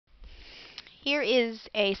Here is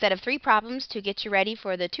a set of 3 problems to get you ready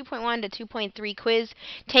for the 2.1 to 2.3 quiz,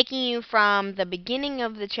 taking you from the beginning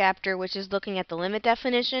of the chapter, which is looking at the limit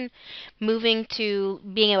definition, moving to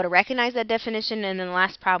being able to recognize that definition, and then the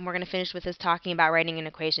last problem we're going to finish with is talking about writing an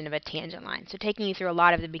equation of a tangent line. So taking you through a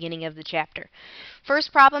lot of the beginning of the chapter.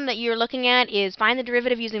 First problem that you're looking at is find the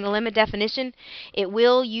derivative using the limit definition. It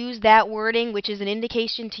will use that wording, which is an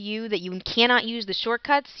indication to you that you cannot use the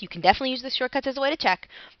shortcuts. You can definitely use the shortcuts as a way to check,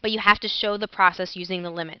 but you have to show the process using the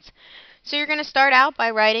limits. So you're going to start out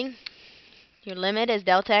by writing your limit as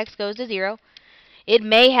delta x goes to 0. It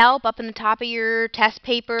may help up in the top of your test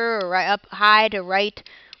paper or right up high to write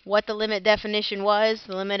what the limit definition was.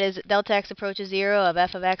 The limit is delta x approaches 0 of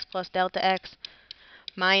f of x plus delta x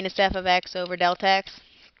minus f of x over delta x.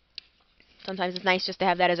 Sometimes it's nice just to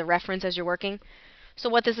have that as a reference as you're working. So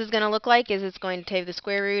what this is going to look like is it's going to take the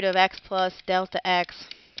square root of x plus delta x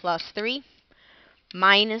plus 3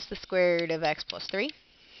 minus the square root of x plus 3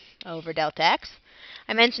 over delta x.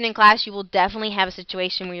 I mentioned in class you will definitely have a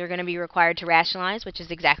situation where you're going to be required to rationalize, which is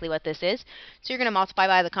exactly what this is. So you're going to multiply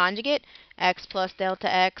by the conjugate, x plus delta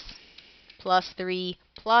x plus 3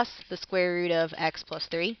 plus the square root of x plus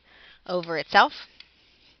 3 over itself.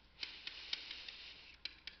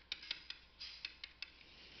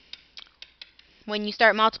 When you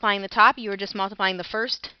start multiplying the top, you are just multiplying the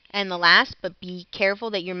first and the last, but be careful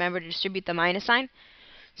that you remember to distribute the minus sign.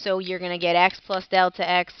 So you're going to get x plus delta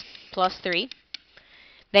x plus 3.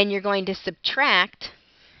 Then you're going to subtract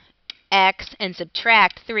x and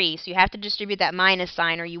subtract 3. So you have to distribute that minus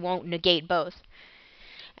sign or you won't negate both.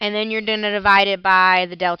 And then you're going to divide it by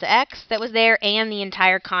the delta x that was there and the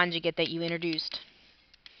entire conjugate that you introduced.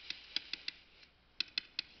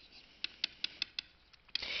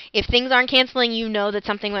 If things aren't canceling, you know that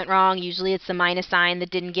something went wrong. Usually it's the minus sign that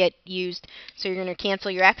didn't get used. So you're going to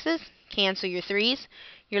cancel your x's, cancel your 3's.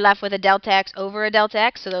 You're left with a delta x over a delta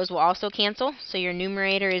x, so those will also cancel. So your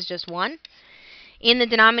numerator is just 1. In the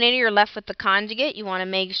denominator, you're left with the conjugate. You want to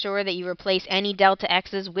make sure that you replace any delta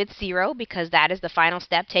x's with 0 because that is the final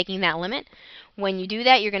step, taking that limit. When you do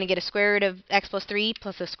that, you're going to get a square root of x plus 3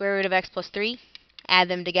 plus a square root of x plus 3. Add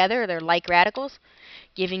them together. They're like radicals,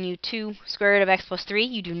 giving you 2 square root of x plus 3.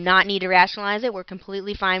 You do not need to rationalize it. We're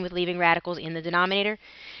completely fine with leaving radicals in the denominator.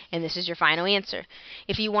 And this is your final answer.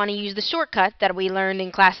 If you want to use the shortcut that we learned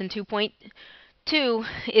in class in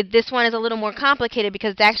 2.2, this one is a little more complicated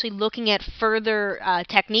because it's actually looking at further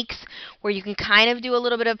techniques where you can kind of do a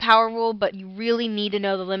little bit of power rule, but you really need to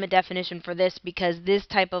know the limit definition for this because this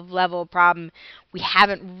type of level problem, we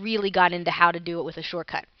haven't really got into how to do it with a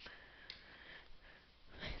shortcut.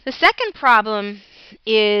 The second problem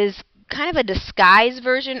is kind of a disguised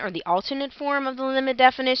version or the alternate form of the limit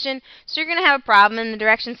definition. So you're going to have a problem in the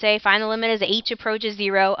direction, say, find the limit as h approaches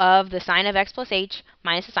 0 of the sine of x plus h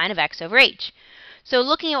minus the sine of x over h. So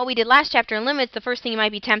looking at what we did last chapter in limits, the first thing you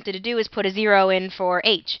might be tempted to do is put a 0 in for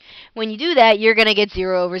h. When you do that, you're going to get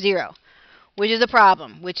 0 over 0. Which is a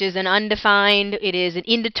problem, which is an undefined, it is an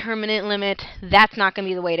indeterminate limit. That's not going to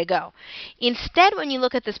be the way to go. Instead, when you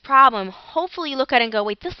look at this problem, hopefully you look at it and go,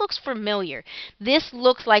 wait, this looks familiar. This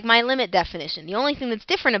looks like my limit definition. The only thing that's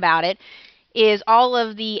different about it is all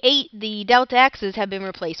of the delta x's have been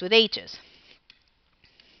replaced with h's.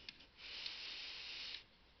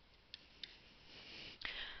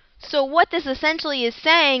 So what this essentially is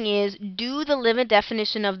saying is do the limit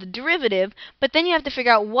definition of the derivative, but then you have to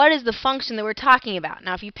figure out what is the function that we're talking about.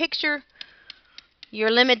 Now if you picture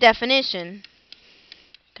your limit definition,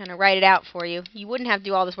 kind of write it out for you. You wouldn't have to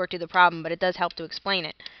do all this work to the problem, but it does help to explain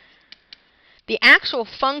it. The actual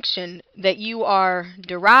function that you are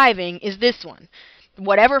deriving is this one.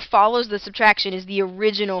 Whatever follows the subtraction is the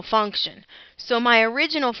original function. So my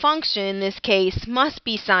original function in this case must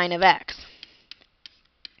be sine of x.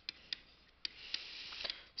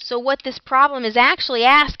 So what this problem is actually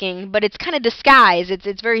asking, but it's kind of disguised,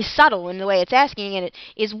 it's very subtle in the way it's asking it,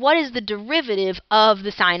 is what is the derivative of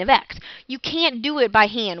the sine of x? You can't do it by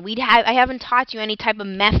hand. I haven't taught you any type of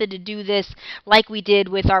method to do this like we did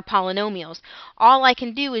with our polynomials. All I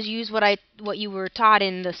can do is use what you were taught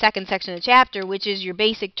in the second section of the chapter, which is your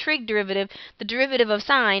basic trig derivative. The derivative of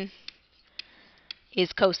sine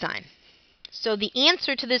is cosine. So the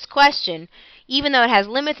answer to this question, even though it has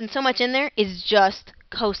limits and so much in there, is just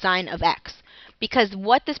cosine of x. Because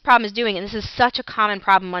what this problem is doing, and this is such a common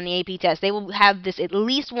problem on the AP test, they will have this at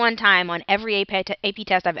least one time on every AP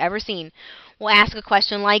test I've ever seen, will ask a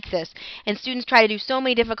question like this. And students try to do so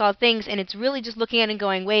many difficult things, and it's really just looking at it and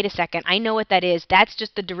going, wait a second, I know what that is. That's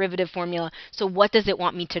just the derivative formula, so what does it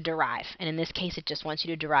want me to derive? And in this case, it just wants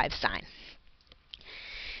you to derive sine.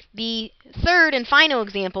 The third and final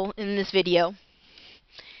example in this video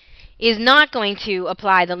is not going to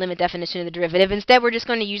apply the limit definition of the derivative. Instead, we're just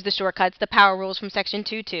going to use the shortcuts, the power rules from section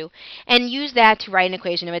 2.2, and use that to write an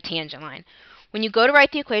equation of a tangent line. When you go to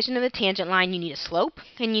write the equation of the tangent line, you need a slope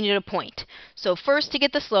and you need a point. So first, to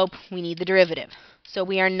get the slope, we need the derivative. So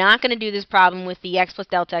we are not going to do this problem with the x plus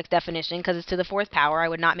delta x definition because it's to the fourth power. I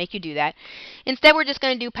would not make you do that. Instead, we're just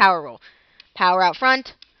going to do power rule. Power out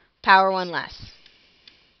front, power 1 less.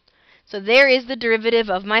 So there is the derivative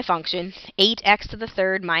of my function, 8x to the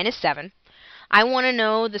third minus 7. I want to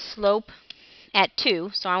know the slope at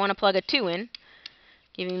 2, so I want to plug a 2 in,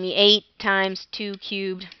 giving me 8 times 2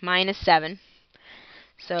 cubed minus 7.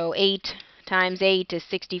 So 8 times 8 is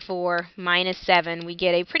 64 minus 7. We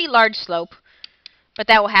get a pretty large slope, but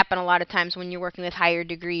that will happen a lot of times when you're working with higher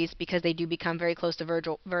degrees because they do become very close to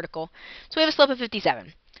vertical. So we have a slope of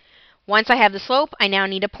 57. Once I have the slope, I now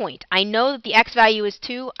need a point. I know that the x value is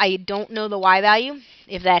 2. I don't know the y value.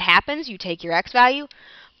 If that happens, you take your x value,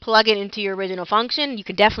 plug it into your original function. You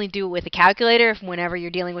can definitely do it with a calculator. Whenever you're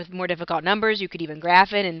dealing with more difficult numbers, you could even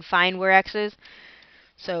graph it and find where x is.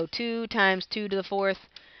 So 2 times 2 to the fourth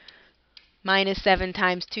minus 7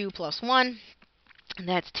 times 2 plus 1. And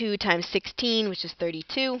that's 2 times 16, which is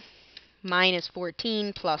 32, minus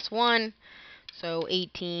 14 plus 1. So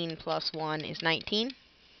 18 plus 1 is 19.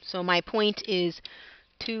 So my point is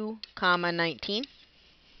 2, 19.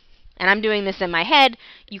 And I'm doing this in my head.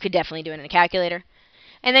 You could definitely do it in a calculator.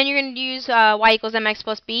 And then you're going to use y equals mx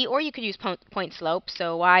plus b, or you could use point slope.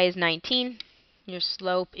 So y is 19. Your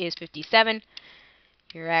slope is 57.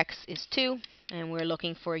 Your x is 2. And we're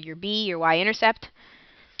looking for your b, your y-intercept.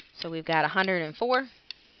 So we've got 104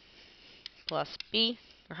 plus b,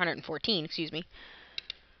 or 114, excuse me.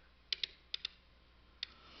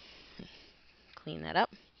 Clean that up.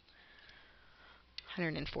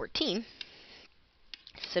 114.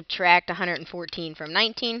 Subtract 114 from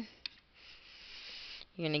 19.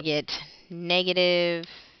 You're going to get negative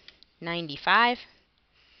 95.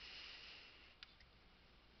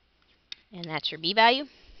 And that's your b value.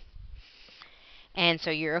 And so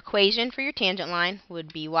your equation for your tangent line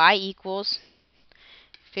would be y equals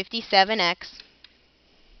 57x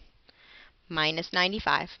minus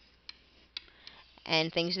 95.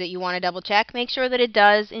 And things that you want to double check, make sure that it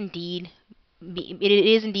is indeed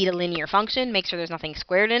a linear function. Make sure there's nothing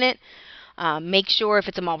squared in it. Make sure if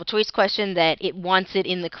it's a multiple choice question that it wants it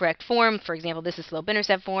in the correct form. For example, this is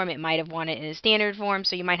slope-intercept form. It might have wanted it in a standard form,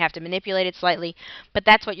 so you might have to manipulate it slightly. But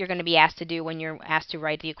that's what you're going to be asked to do when you're asked to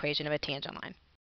write the equation of a tangent line.